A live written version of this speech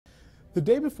The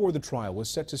day before the trial was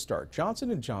set to start,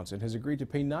 Johnson & Johnson has agreed to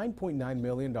pay $9.9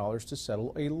 million to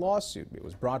settle a lawsuit. It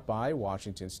was brought by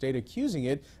Washington State, accusing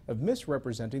it of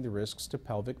misrepresenting the risks to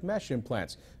pelvic mesh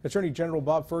implants. Attorney General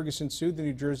Bob Ferguson sued the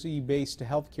New Jersey-based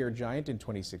healthcare giant in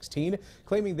 2016,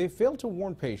 claiming they failed to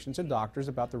warn patients and doctors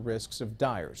about the risks of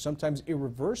dire, sometimes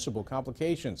irreversible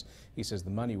complications. He says the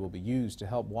money will be used to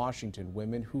help Washington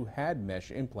women who had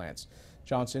mesh implants.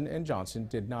 Johnson & Johnson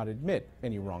did not admit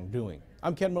any wrongdoing.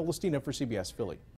 I'm Molestina for CBS Philly.